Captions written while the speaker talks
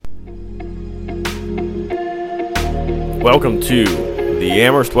Welcome to the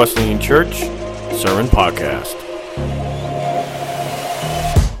Amherst Wesleyan Church Sermon Podcast.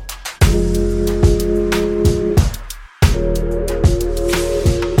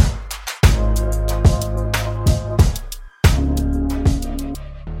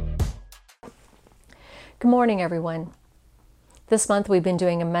 Good morning, everyone. This month we've been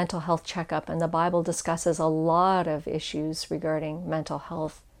doing a mental health checkup, and the Bible discusses a lot of issues regarding mental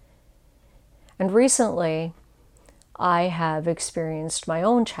health. And recently, I have experienced my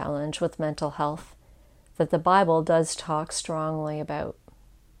own challenge with mental health that the Bible does talk strongly about.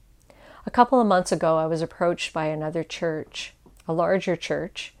 A couple of months ago, I was approached by another church, a larger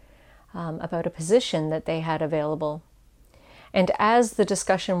church, about a position that they had available. And as the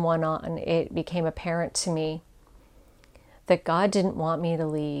discussion went on, it became apparent to me that God didn't want me to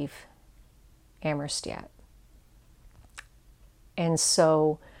leave Amherst yet. And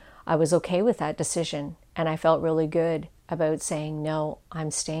so I was okay with that decision, and I felt really good about saying, no,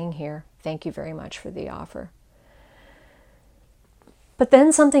 I'm staying here. Thank you very much for the offer. But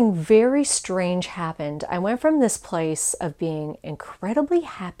then something very strange happened. I went from this place of being incredibly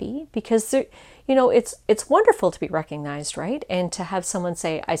happy because it's wonderful to be recognized, right? And to have someone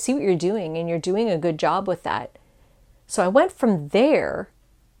say, I see what you're doing and you're doing a good job with that. So I went from there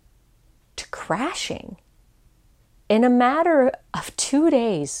to crashing in a matter of 2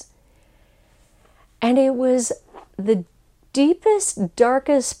 days. And it was the deepest,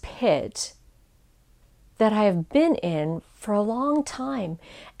 darkest pit that I have been in for a long time.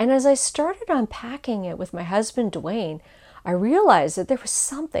 And as I started unpacking it with my husband, Dwayne, I realized that there was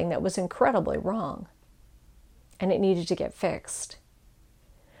something that was incredibly wrong and it needed to get fixed.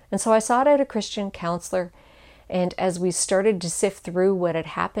 And so I sought out a Christian counselor, and as we started to sift through what had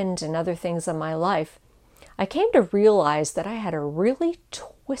happened and other things in my life, I came to realize that I had a really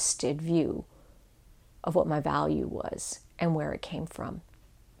twisted view of what my value was and where it came from.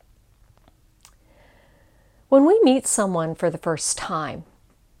 When we meet someone for the first time,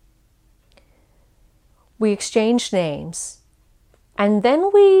 we exchange names, and then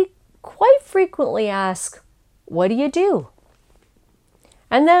we quite frequently ask, what do you do?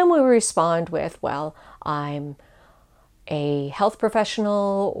 And then we respond with, well, I'm a health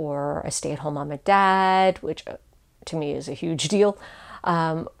professional or a stay-at-home mom and dad, which to me is a huge deal,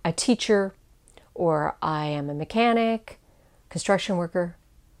 a teacher, or I am a mechanic, construction worker,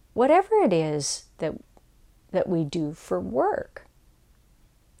 whatever it is that we do for work.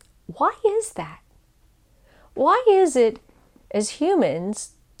 Why is that? Why is it as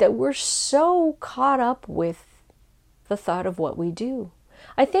humans that we're so caught up with the thought of what we do?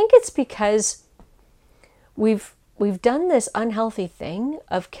 I think it's because we've done this unhealthy thing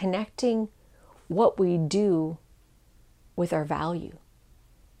of connecting what we do with our value.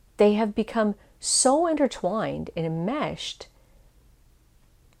 They have become so intertwined and enmeshed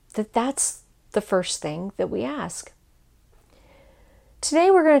that that's the first thing that we ask. Today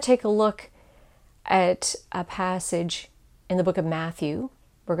we're going to take a look at a passage in the book of Matthew.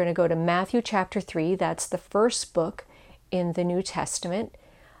 We're going to go to Matthew chapter 3. That's the first book in the New Testament.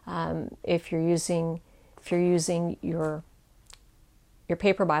 If you're using your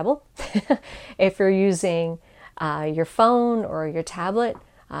paper Bible, if you're using your phone or your tablet,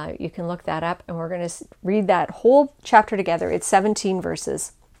 you can look that up, and we're going to read that whole chapter together. It's 17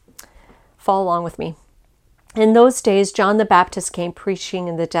 verses. Follow along with me. In those days, John the Baptist came preaching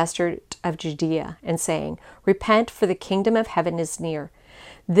in the desert of Judea and saying, repent, for the kingdom of heaven is near.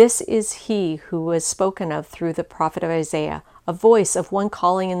 This is he who was spoken of through the prophet Isaiah, a voice of one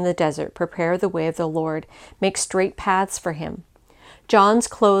calling in the desert, prepare the way of the Lord, make straight paths for him. John's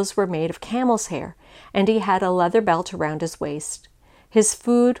clothes were made of camel's hair, and he had a leather belt around his waist. His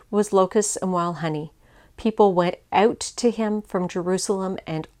food was locusts and wild honey. People went out to him from Jerusalem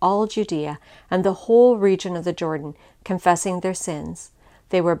and all Judea and the whole region of the Jordan, confessing their sins.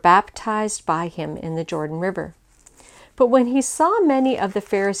 They were baptized by him in the Jordan River. But when he saw many of the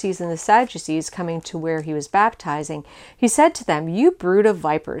Pharisees and the Sadducees coming to where he was baptizing, he said to them, you brood of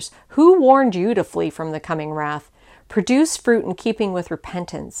vipers, who warned you to flee from the coming wrath? Produce fruit in keeping with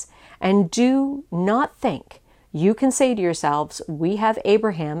repentance, and do not think you can say to yourselves, we have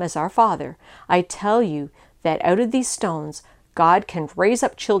Abraham as our father. I tell you that out of these stones, God can raise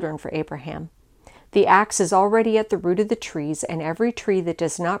up children for Abraham. The axe is already at the root of the trees, and every tree that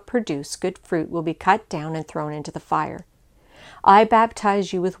does not produce good fruit will be cut down and thrown into the fire. I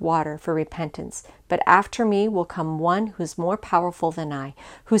baptize you with water for repentance, but after me will come one who is more powerful than I,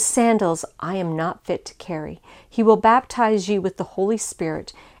 whose sandals I am not fit to carry. He will baptize you with the Holy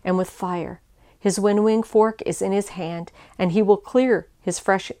Spirit and with fire. His winnowing fork is in his hand, and he will clear his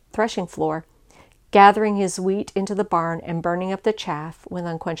threshing floor, gathering his wheat into the barn and burning up the chaff with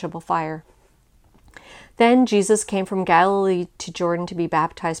unquenchable fire. Then Jesus came from Galilee to Jordan to be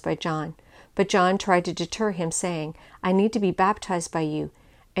baptized by John. But John tried to deter him, saying, I need to be baptized by you,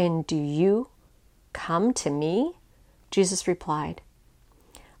 and do you come to me? Jesus replied,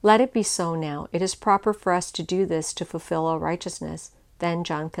 Let it be so now. It is proper for us to do this to fulfill all righteousness. Then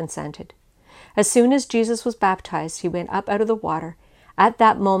John consented. As soon as Jesus was baptized, he went up out of the water. At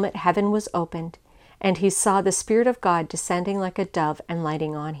that moment, heaven was opened, and he saw the Spirit of God descending like a dove and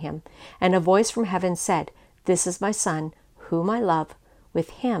lighting on him. And a voice from heaven said, This is my Son, whom I love. With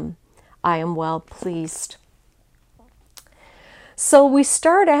him I am well pleased. So we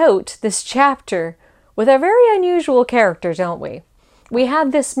start out this chapter with a very unusual character, don't we? We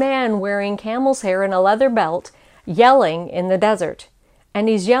have this man wearing camel's hair and a leather belt yelling in the desert. And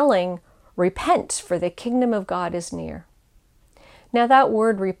he's yelling, Repent, for the kingdom of God is near. Now that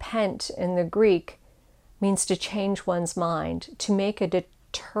word repent in the Greek means to change one's mind, to make a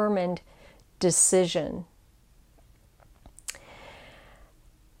determined decision.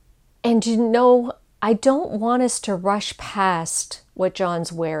 And you know, I don't want us to rush past what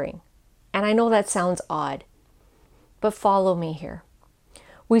John's wearing. And I know that sounds odd, but follow me here.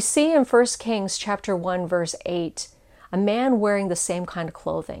 We see in 1 Kings chapter 1, verse 8, a man wearing the same kind of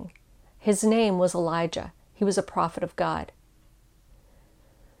clothing. His name was Elijah. He was a prophet of God.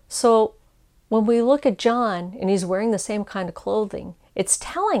 So when we look at John and he's wearing the same kind of clothing, it's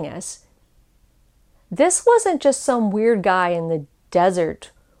telling us this wasn't just some weird guy in the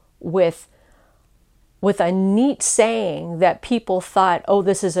desert with a neat saying that people thought, oh,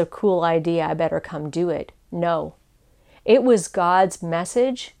 this is a cool idea, I better come do it. No. It was God's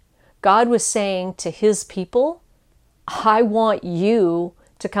message. God was saying to his people, I want you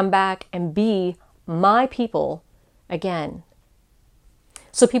to come back and be my people again.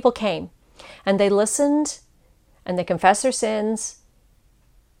 So people came and they listened and they confessed their sins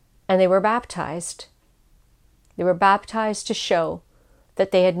and they were baptized. They were baptized to show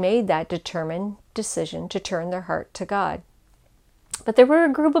that they had made that determined decision to turn their heart to God. But there were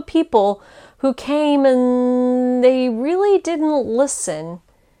a group of people who came and they really didn't listen.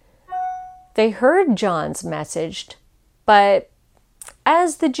 They heard John's message, but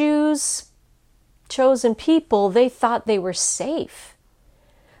as the Jews' chosen people, they thought they were safe.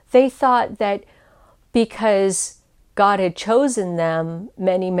 They thought that because God had chosen them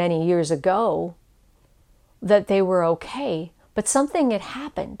many, many years ago, that they were okay. But something had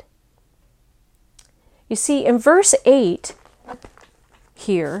happened. You see, in verse 8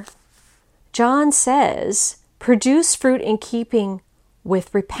 here, John says, produce fruit in keeping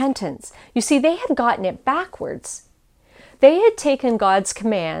with repentance. You see, they had gotten it backwards. They had taken God's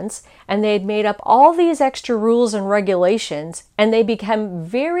commands and they had made up all these extra rules and regulations, and they became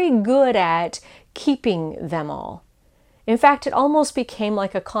very good at keeping them all. In fact, it almost became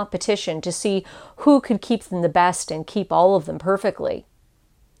like a competition to see who could keep them the best and keep all of them perfectly.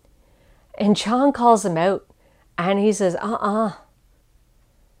 And John calls them out and he says,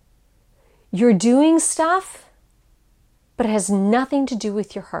 You're doing stuff, but it has nothing to do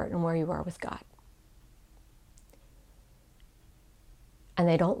with your heart and where you are with God. And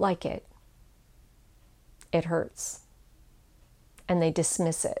they don't like it. It hurts. And they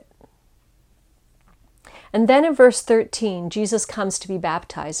dismiss it. And then in verse 13, Jesus comes to be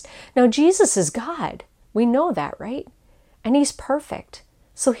baptized. Now, Jesus is God. We know that, right? And he's perfect.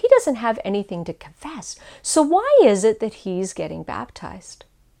 So he doesn't have anything to confess. So why is it that he's getting baptized?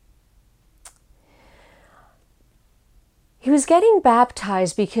 He was getting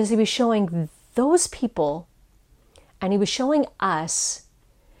baptized because he was showing those people, and he was showing us,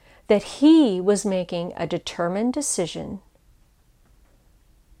 that he was making a determined decision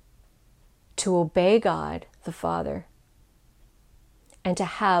to obey God the Father and to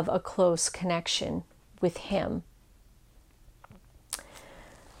have a close connection with him.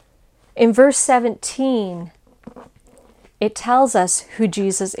 In verse 17, it tells us who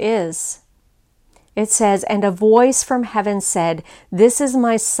Jesus is. It says, and a voice from heaven said, This is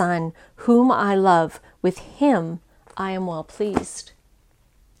my Son, whom I love. With him I am well pleased.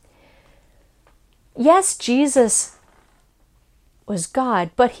 Yes, Jesus was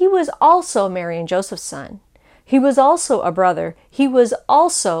God, but he was also Mary and Joseph's son. He was also a brother. He was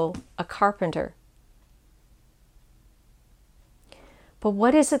also a carpenter. But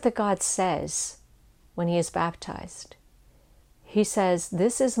what is it that God says when he is baptized? He says,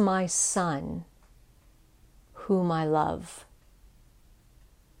 This is my Son, whom I love.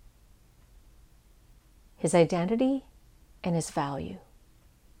 His identity and his value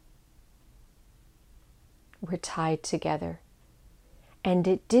were tied together. And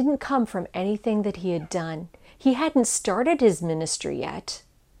it didn't come from anything that he had done. He hadn't started his ministry yet.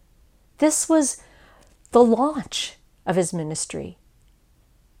 This was the launch of his ministry.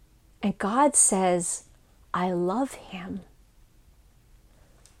 And God says, I love him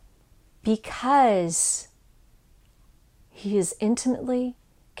because he is intimately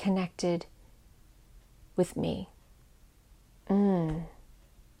connected with me. And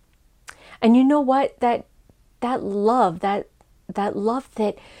you know what? That love that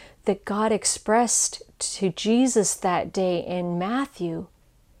God expressed to Jesus that day in Matthew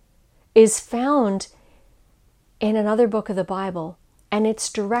is found in another book of the Bible, and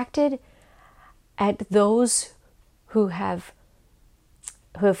it's directed at those who have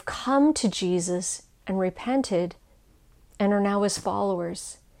come to Jesus and repented and are now his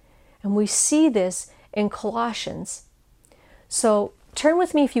followers. And we see this in Colossians. So turn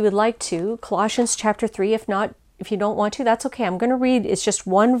with me if you would like to, Colossians chapter 3. If not, if you don't want to, that's okay. I'm going to read, it's just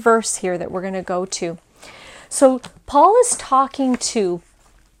one verse here that we're going to go to. So Paul is talking to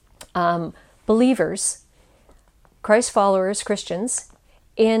believers, Christ followers, Christians,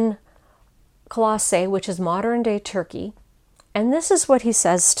 in Colossae, which is modern day Turkey. And this is what he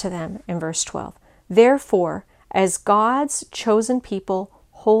says to them in verse 12. Therefore, as God's chosen people,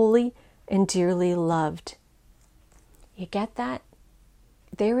 holy and dearly loved. You get that?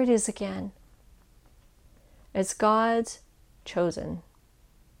 There it is again. As God's chosen.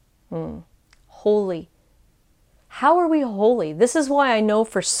 Holy. How are we holy? This is why I know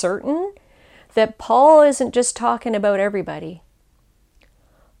for certain that Paul isn't just talking about everybody.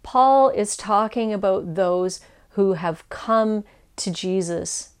 Paul is talking about those who have come to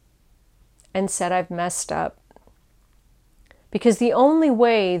Jesus and said, I've messed up. Because the only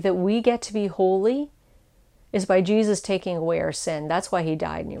way that we get to be holy is by Jesus taking away our sin. That's why he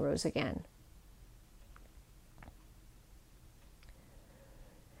died and he rose again.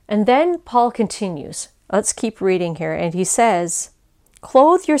 And then Paul continues. Let's keep reading here. And he says,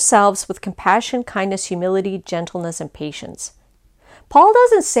 clothe yourselves with compassion, kindness, humility, gentleness, and patience. Paul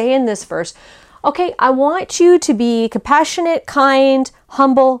doesn't say in this verse, okay, I want you to be compassionate, kind,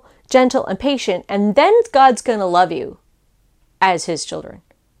 humble, gentle, and patient, and then God's going to love you as his children.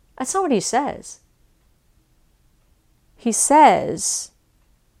 That's not what he says. He says,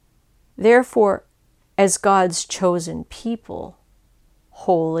 therefore, as God's chosen people,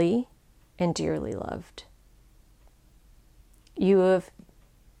 holy and dearly loved. You have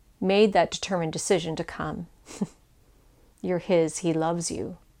made that determined decision to come. You're his, he loves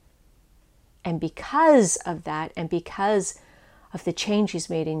you. And because of that, and because of the change he's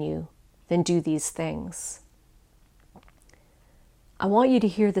made in you, then do these things. I want you to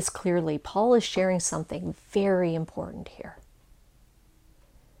hear this clearly. Paul is sharing something very important here.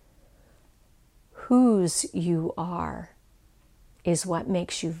 Whose you are is what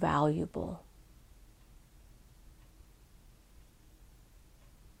makes you valuable.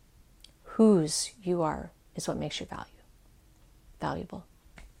 Whose you are is what makes you valuable.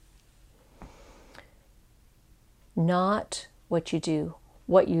 Not what you do.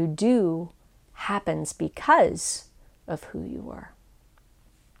 What you do happens because of who you are.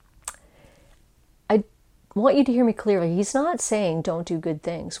 I want you to hear me clearly. He's not saying don't do good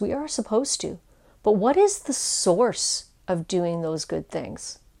things. We are supposed to. But what is the source of doing those good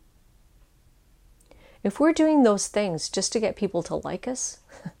things? If we're doing those things just to get people to like us,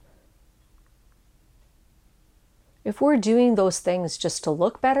 if we're doing those things just to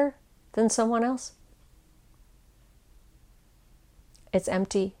look better than someone else, it's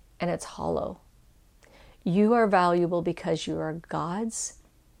empty and it's hollow. You are valuable because you are God's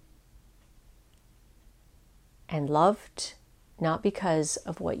and loved, not because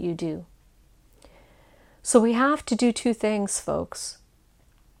of what you do. So we have to do two things, folks.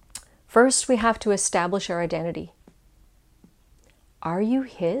 First, we have to establish our identity. Are you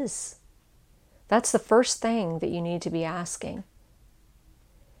his? That's the first thing that you need to be asking.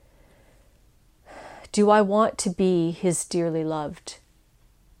 Do I want to be his dearly loved?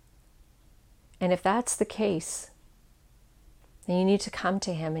 And if that's the case, then you need to come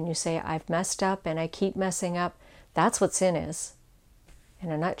to him and you say, I've messed up and I keep messing up. That's what sin is,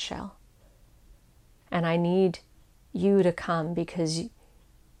 in a nutshell. And I need you to come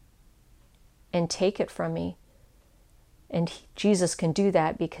and take it from me. And Jesus can do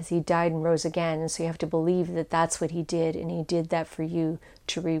that because he died and rose again. And so you have to believe that that's what he did. And he did that for you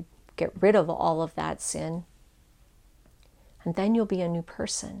to get rid of all of that sin. And then you'll be a new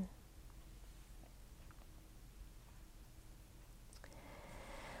person.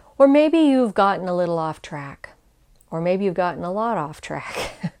 Or maybe you've gotten a little off track. Or maybe you've gotten a lot off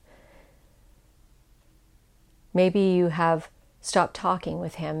track. Maybe you have stopped talking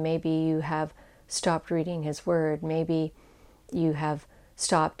with him. Maybe you have stopped reading his word. Maybe you have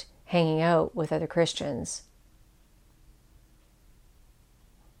stopped hanging out with other Christians.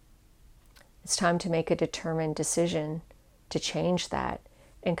 It's time to make a determined decision to change that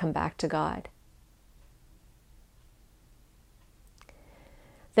and come back to God.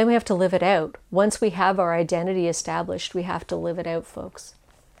 Then we have to live it out. Once we have our identity established, we have to live it out, folks.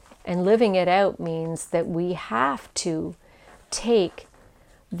 And living it out means that we have to take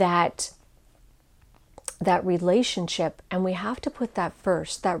that relationship and we have to put that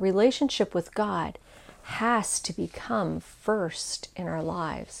first. That relationship with God has to become first in our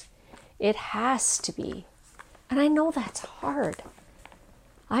lives. It has to be. And I know that's hard.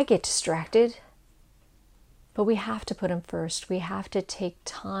 I get distracted. But we have to put him first. We have to take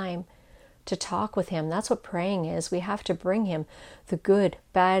time to talk with him. That's what praying is. We have to bring him the good,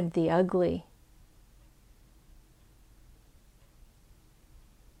 bad, the ugly.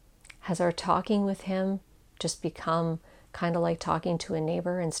 Has our talking with him just become kind of like talking to a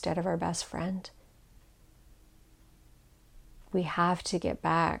neighbor instead of our best friend? We have to get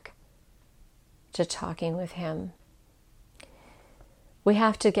back to talking with him. We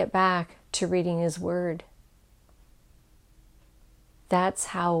have to get back to reading his word. That's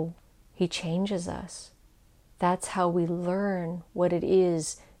how he changes us. That's how we learn what it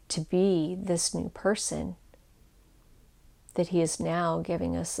is to be this new person that he is now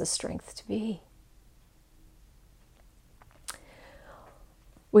giving us the strength to be.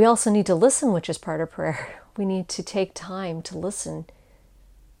 We also need to listen, which is part of prayer. We need to take time to listen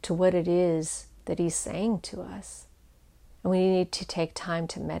to what it is that he's saying to us. And we need to take time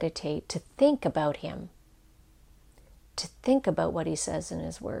to meditate, to think about him, to think about what he says in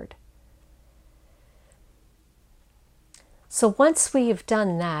his word. So once we've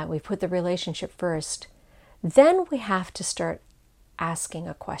done that, we put the relationship first, then we have to start asking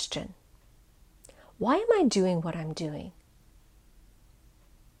a question. Why am I doing what I'm doing?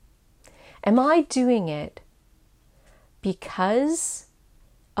 Am I doing it because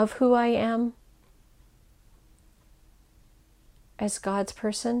of who I am as God's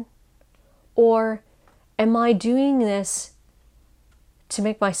person? Or am I doing this to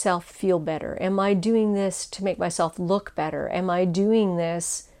make myself feel better? Am I doing this to make myself look better? Am I doing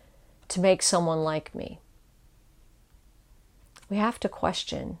this to make someone like me? We have to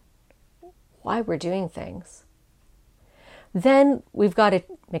question why we're doing things. Then we've got to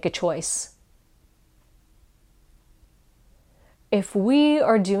make a choice. If we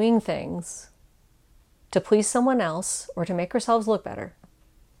are doing things to please someone else or to make ourselves look better,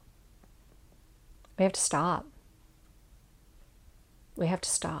 we have to stop. We have to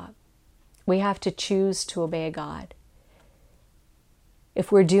stop. We have to choose to obey God.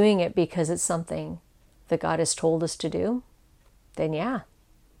 If we're doing it because it's something that God has told us to do, then yeah,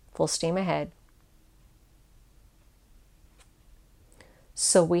 full steam ahead.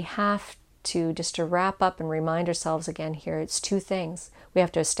 So we have to, just to wrap up and remind ourselves again here, it's two things. We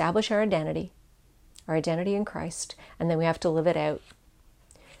have to establish our identity in Christ, and then we have to live it out.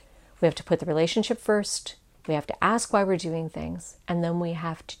 We have to put the relationship first. We have to ask why we're doing things, and then we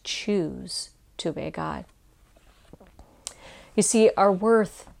have to choose to obey God. You see, our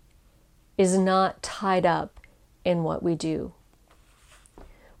worth is not tied up in what we do.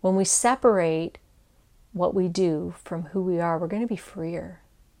 When we separate what we do from who we are, we're going to be freer.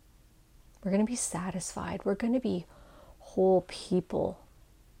 We're going to be satisfied. We're going to be whole people.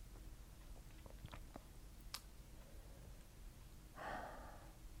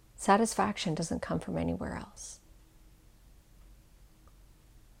 Satisfaction doesn't come from anywhere else.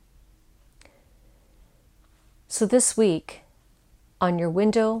 So this week, on your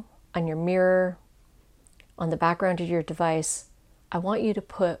window, on your mirror, on the background of your device, I want you to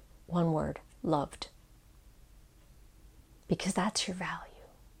put one word: loved. Because that's your value.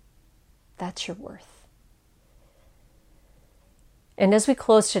 That's your worth. And as we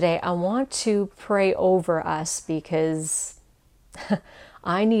close today, I want to pray over us because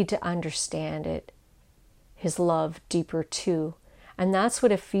I need to understand it, his love deeper too. And that's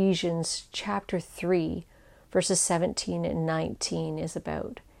what Ephesians chapter 3, verses 17 and 19 is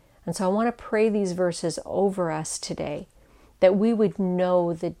about. And so I want to pray these verses over us today, that we would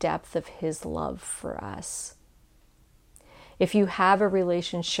know the depth of his love for us. If you have a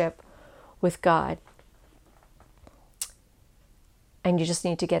relationship with God and you just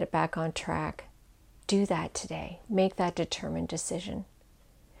need to get it back on track, do that today. Make that determined decision.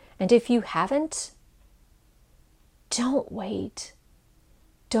 And if you haven't, don't wait.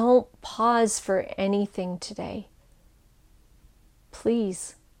 Don't pause for anything today.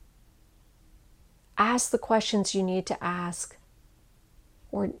 Please ask the questions you need to ask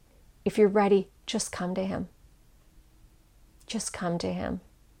Or if you're ready, just come to Him. Just come to Him.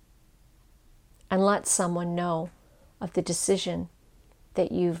 And let someone know of the decision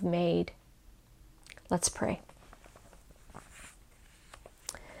that you've made. Let's pray.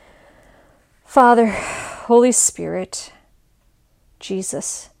 Father, Holy Spirit,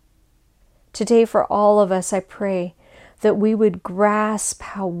 Jesus, today for all of us, I pray that we would grasp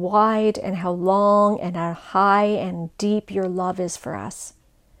how wide and how long and how high and deep your love is for us.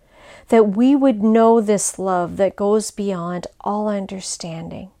 That we would know this love that goes beyond all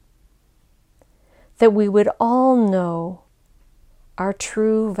understanding. That we would all know our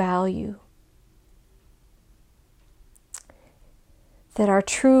true value. That our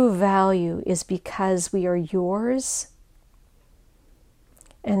true value is because we are yours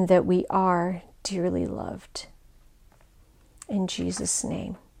and that we are dearly loved. In Jesus'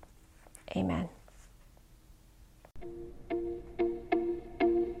 name, amen.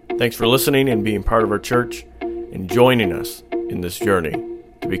 Thanks for listening and being part of our church and joining us in this journey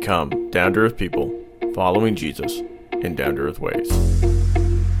to become down-to-earth people following Jesus in down-to-earth ways.